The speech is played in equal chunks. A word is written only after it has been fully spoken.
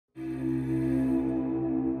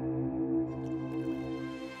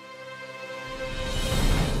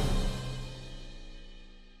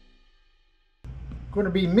going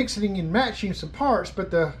to be mixing and matching some parts,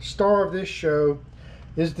 but the star of this show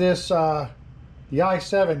is this the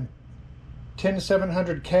i7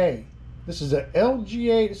 10700K. This is a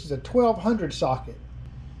LGA, this is a 1200 socket.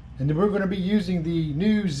 And then we're going to be using the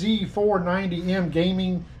new Z490M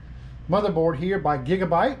gaming motherboard here by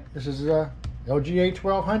GIGABYTE. This is a LGA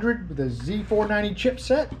 1200 with a Z490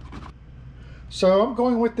 chipset. So I'm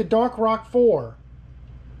going with the Dark Rock 4.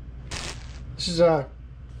 This is a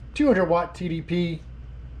 200 watt TDP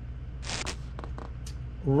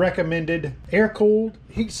recommended air-cooled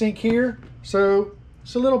heatsink here. So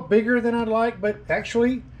it's a little bigger than I'd like, but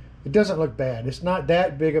actually it doesn't look bad. It's not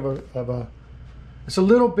that big of a it's a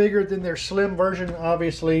little bigger than their slim version,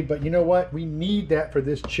 obviously, but you know what? We need that for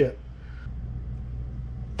this chip.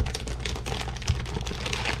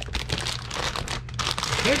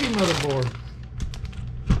 Heavy motherboard.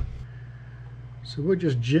 So we'll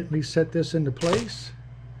just gently set this into place.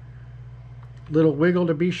 Little wiggle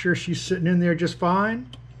to be sure she's sitting in there just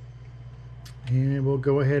fine. And we'll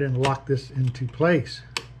go ahead and lock this into place.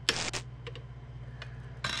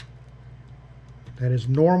 That is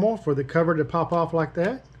normal for the cover to pop off like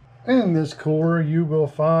that. In this cooler, you will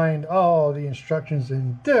find all the instructions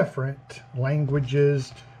in different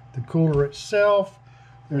languages. The cooler itself,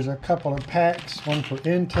 there's a couple of packs, one for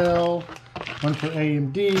Intel, one for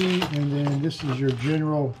AMD, and then this is your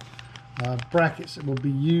general brackets that will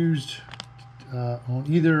be used on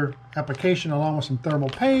either application along with some thermal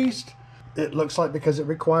paste. It looks like because it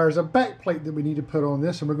requires a back plate that we need to put on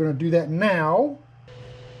this, and we're going to do that now.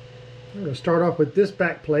 I'm going to start off with this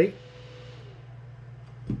back plate.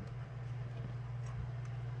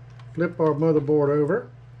 Flip our motherboard over.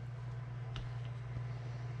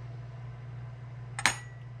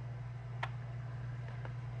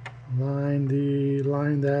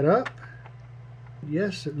 Line that up.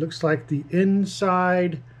 Yes, it looks like the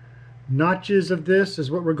inside notches of this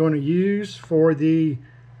is what we're going to use for the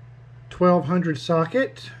 1200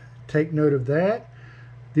 socket. Take note of that.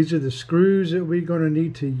 These are the screws that we're going to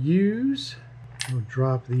need to use. We'll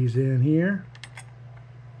drop these in here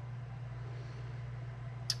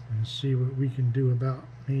and see what we can do about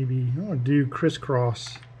maybe, I'm going to do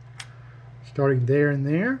crisscross starting there and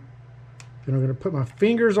there. Then I'm going to put my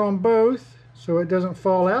fingers on both so it doesn't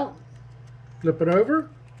fall out. Flip it over.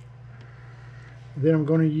 Then I'm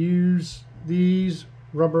going to use these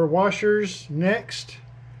rubber washers next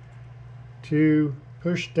to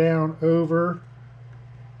push down over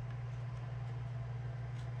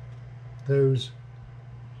those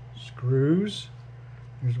screws.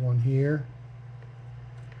 There's one here.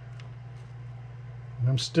 And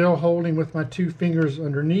I'm still holding with my two fingers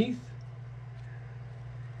underneath.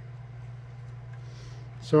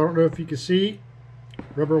 So I don't know if you can see,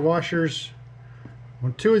 rubber washers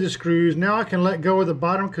on two of the screws. Now I can let go of the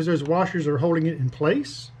bottom because those washers are holding it in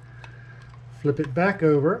place. Flip it back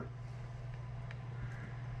over,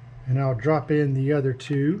 and I'll drop in the other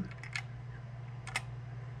two.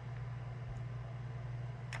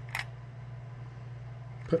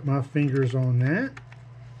 Put my fingers on that.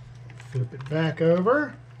 Flip it back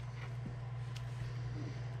over,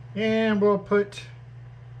 and we'll put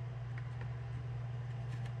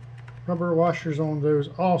rubber washers on those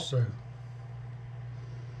also.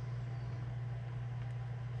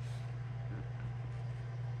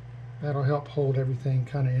 That'll help hold everything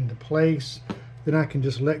kind of into place. Then I can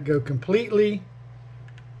just let go completely,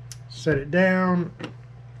 set it down,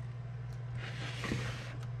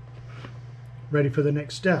 ready for the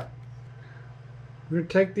next step. We're going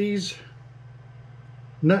to take these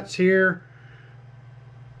nuts here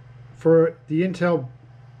for the Intel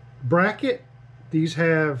bracket. These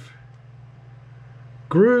have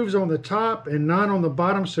grooves on the top and none on the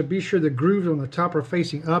bottom, so be sure the grooves on the top are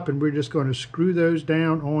facing up, and we're just going to screw those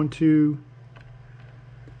down onto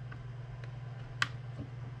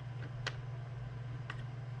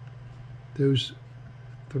those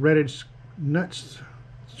threaded nuts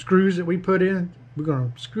screws that we put in. We're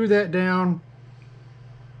going to screw that down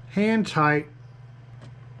hand tight.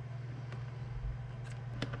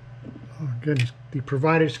 Oh goodness, the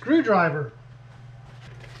provided screwdriver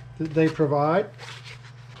that they provide.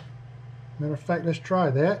 Matter of fact, let's try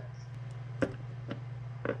that.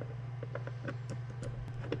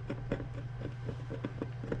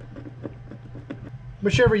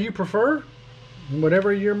 Whichever you prefer, and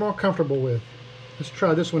whatever you're more comfortable with. Let's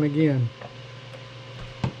try this one again.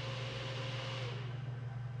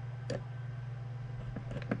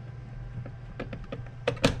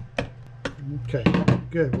 Okay,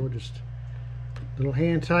 good. We'll just little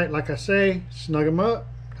hand tight, like I say, snug them up.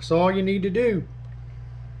 That's all you need to do.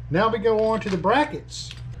 Now we go on to the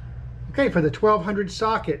brackets. Okay, for the 1200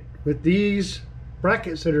 socket with these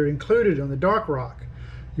brackets that are included on the dark rock.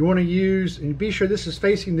 You want to use, and be sure this is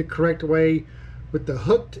facing the correct way with the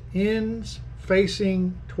hooked ends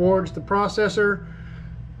facing towards the processor.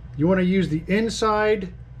 You want to use the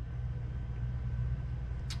inside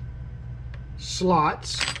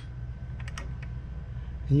slots,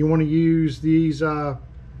 and you want to use these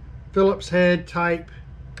Phillips head type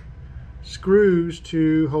screws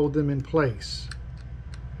to hold them in place.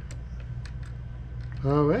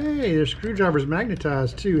 Oh, hey, their screwdriver's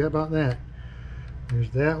magnetized too. How about that? There's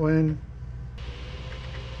that one.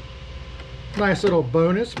 Nice little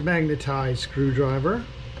bonus magnetized screwdriver.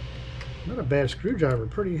 Not a bad screwdriver,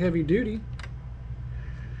 pretty heavy duty.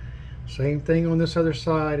 Same thing on this other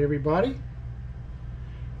side, everybody.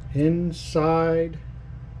 Inside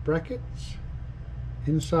brackets,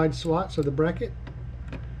 inside slots of the bracket.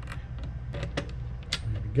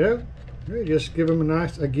 There we go. We just give them a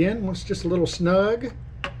nice, again, it's just a little snug.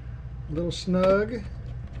 A little snug.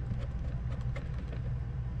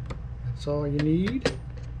 That's all you need.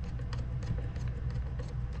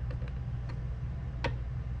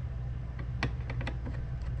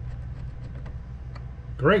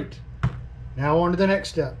 Great. Now on to the next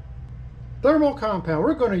step. Thermal compound.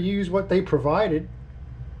 We're going to use what they provided.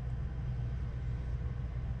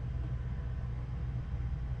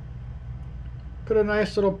 Put a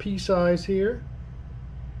nice little pea size here.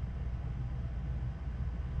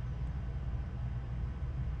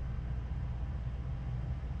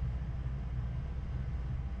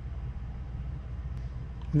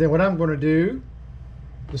 And then what I'm going to do,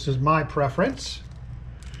 this is my preference,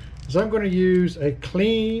 is I'm going to use a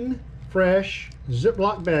clean, fresh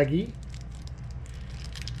Ziploc baggie.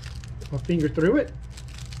 Put my finger through it,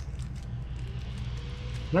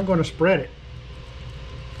 and I'm going to spread it.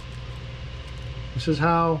 This is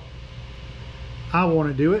how I want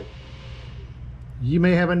to do it. You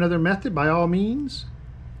may have another method, by all means.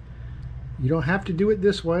 You don't have to do it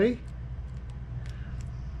this way.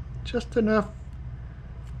 Just enough.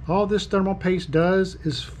 All this thermal paste does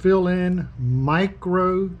is fill in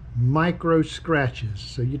micro scratches.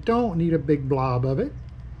 So you don't need a big blob of it,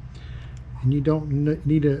 and you don't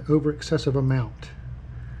need an over excessive amount.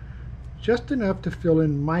 Just enough to fill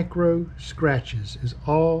in micro scratches is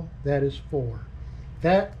all that is for.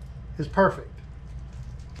 That is perfect.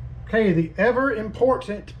 Okay, the ever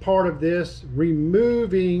important part of this,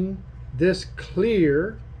 removing this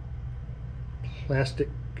clear plastic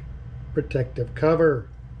protective cover.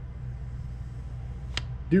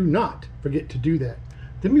 Do not forget to do that.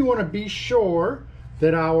 Then we want to be sure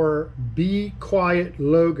that our Be Quiet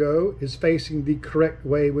logo is facing the correct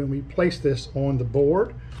way when we place this on the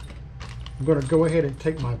board. I'm going to go ahead and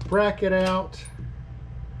take my bracket out.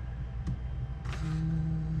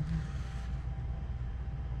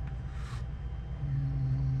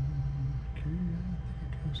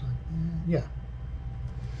 Yeah.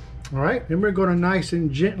 All right, then we're going to nice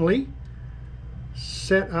and gently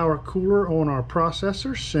set our cooler on our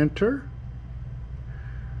processor center.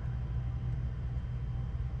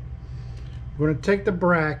 We're going to take the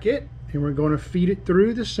bracket and we're going to feed it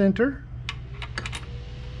through the center.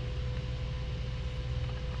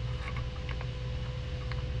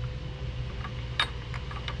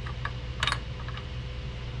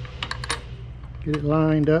 Get it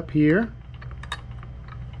lined up here.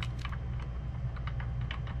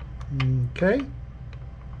 Okay.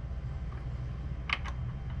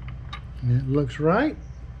 And it looks right.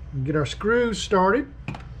 We get our screws started.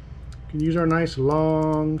 We can use our nice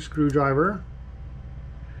long screwdriver.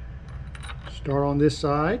 Start on this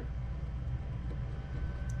side.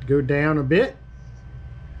 Go down a bit.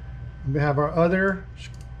 We have our other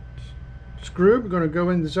screw. We're going to go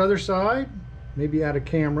in this other side. Maybe out of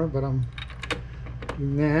camera, but I'm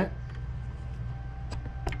doing that.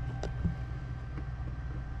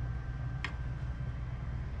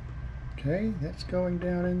 Okay, that's going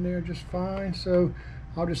down in there just fine. So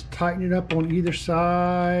I'll just tighten it up on either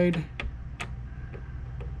side,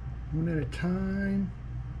 one at a time.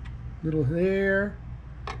 Little there,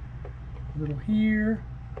 little here,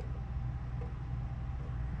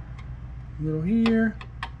 little here.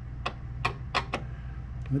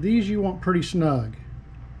 Now these you want pretty snug.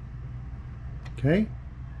 Okay,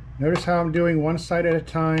 notice how I'm doing one side at a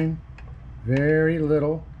time, very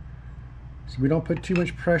little. So we don't put too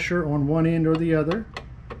much pressure on one end or the other.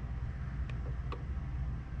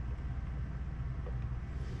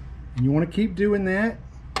 And you want to keep doing that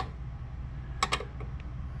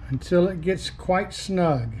until it gets quite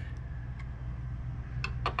snug.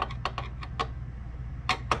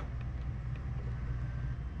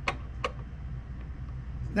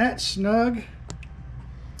 That's snug,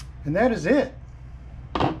 and that is it.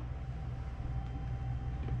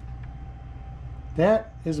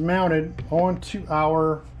 that is mounted onto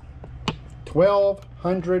our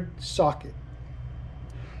 1200 socket.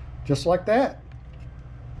 Just like that.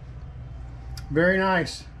 Very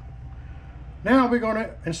nice. Now we're going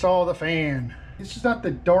to install the fan. This is not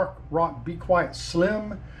the Dark Rock Be Quiet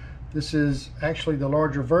Slim. This is actually the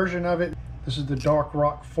larger version of it. This is the Dark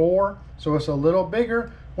Rock 4, so it's a little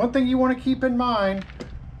bigger. One thing you want to keep in mind,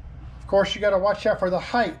 of course, you got to watch out for the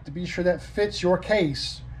height to be sure that fits your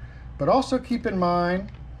case. But also keep in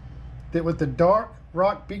mind that with the Dark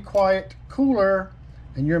Rock Be Quiet cooler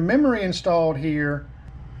and your memory installed here,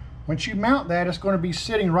 once you mount that, it's going to be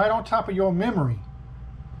sitting right on top of your memory.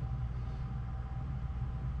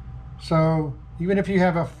 So even if you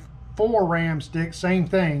have a 4 RAM stick, same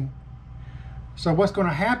thing. So what's going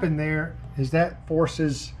to happen there is that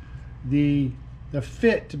forces the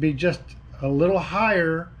fit to be just a little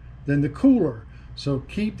higher than the cooler. So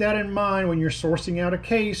keep that in mind when you're sourcing out a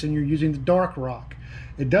case and you're using the Dark Rock.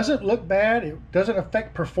 It doesn't look bad, it doesn't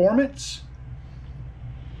affect performance,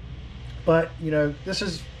 but you know, this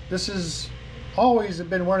is always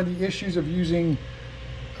been one of the issues of using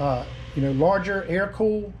you know, larger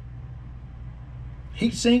air-cooled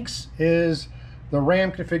heat sinks is the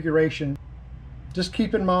RAM configuration. Just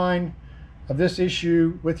keep in mind of this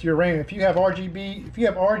issue with your RAM. If you have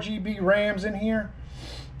RGB RAMs in here,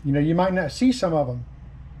 you know, you might not see some of them,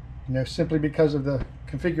 you know, simply because of the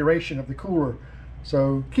configuration of the cooler.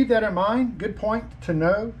 So keep that in mind. Good point to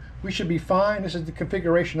know. We should be fine. This is the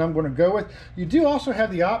configuration I'm going to go with. You do also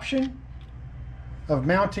have the option of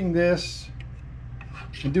mounting this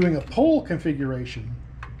and doing a pull configuration.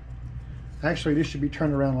 Actually, this should be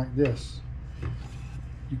turned around like this.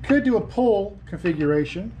 You could do a pull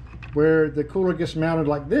configuration where the cooler gets mounted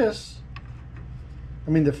like this. I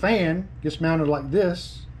mean, the fan gets mounted like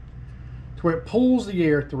this to where it pulls the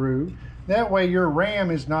air through. That way your RAM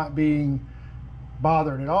is not being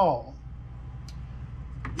bothered at all.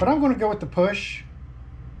 But I'm going to go with the push.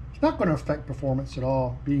 It's not going to affect performance at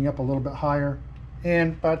all, being up a little bit higher.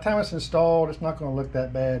 And by the time it's installed, it's not going to look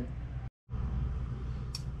that bad.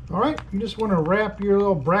 All right, you just want to wrap your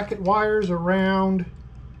little bracket wires around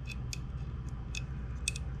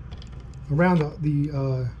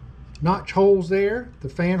the notch holes there, the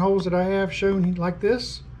fan holes that I have shown like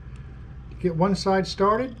this. Get one side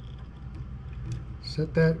started.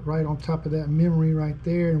 Set that right on top of that memory right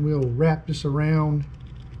there, and we'll wrap this around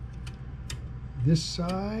this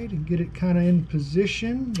side and get it kind of in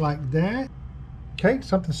position like that. Okay,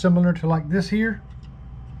 something similar to like this here.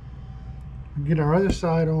 Get our other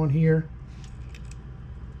side on here.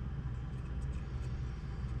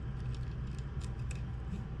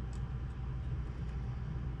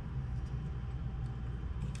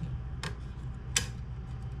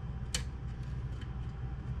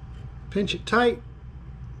 Pinch it tight.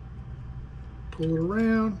 Pull it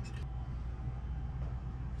around.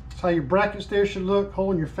 That's how your brackets there should look,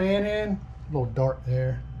 holding your fan in. A little dark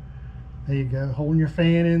there. There you go, holding your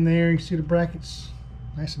fan in there. You see the brackets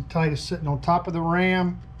nice and tight, is sitting on top of the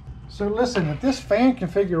RAM. So listen, if this fan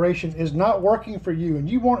configuration is not working for you and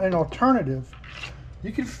you want an alternative,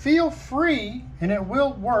 you can feel free, and it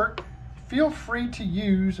will work, feel free to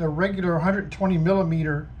use a regular 120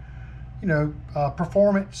 millimeter, you know,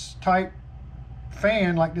 performance type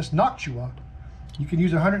fan like this Noctua. You can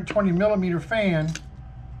use a 120 millimeter fan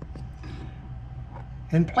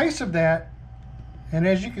in place of that. And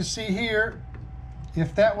as you can see here,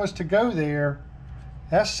 if that was to go there,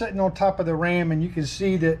 that's sitting on top of the RAM, and you can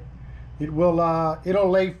see that it will it'll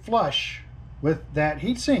lay flush with that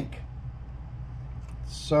heatsink.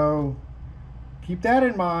 So keep that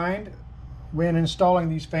in mind when installing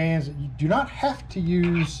these fans, that you do not have to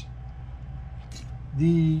use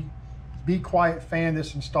the Be Quiet fan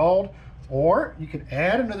that's installed, or you could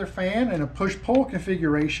add another fan in a push-pull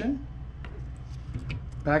configuration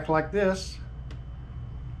back like this.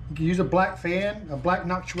 You can use a black fan, a black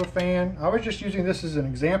Noctua fan. I was just using this as an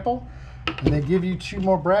example, and they give you 2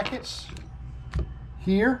 more brackets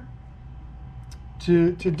here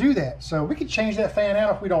to do that. So we could change that fan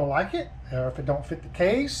out if we don't like it, or if it don't fit the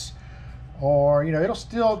case, or you know,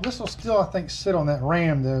 this will still I think sit on that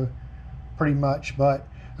RAM though, pretty much. But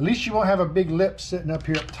at least you won't have a big lip sitting up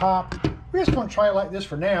here up top. We're just going to try it like this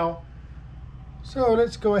for now. So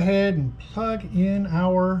let's go ahead and plug in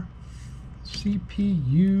our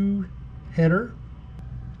CPU header.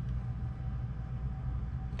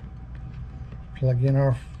 Plug in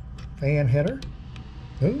our fan header.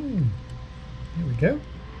 Boom. There we go.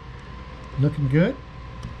 Looking good.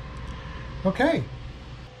 Okay.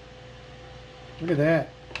 Look at that.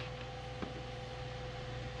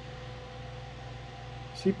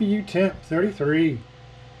 CPU temp 33.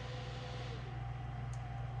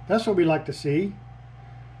 That's what we like to see.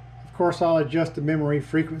 Of course, I'll adjust the memory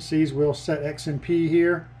frequencies. We'll set X and P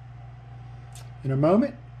here in a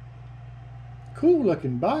moment. Cool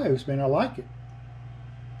looking BIOS, man. I like it.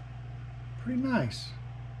 Pretty nice.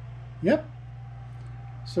 Yep.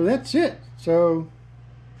 So that's it. So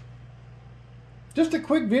just a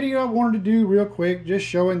quick video I wanted to do real quick, just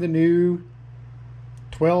showing the new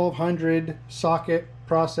 1200 socket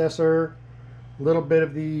processor, a little bit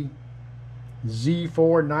of the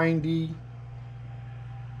Z490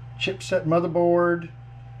 chipset motherboard,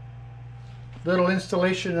 little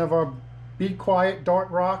installation of our Be Quiet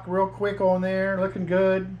Dark Rock real quick on there, looking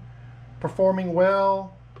good, performing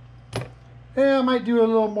well. Yeah, I might do a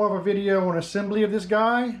little more of a video on assembly of this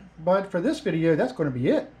guy, but for this video, that's going to be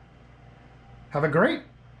it. Have a great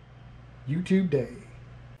YouTube day.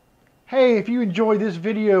 Hey, if you enjoyed this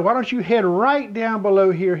video, why don't you head right down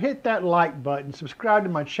below here, hit that like button, subscribe to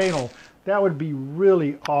my channel. That would be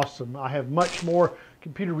really awesome. I have much more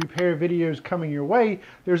computer repair videos coming your way.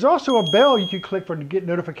 There's also a bell you can click for to get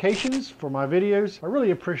notifications for my videos. I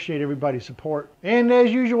really appreciate everybody's support. And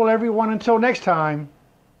as usual, everyone, until next time,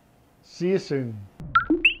 see you soon.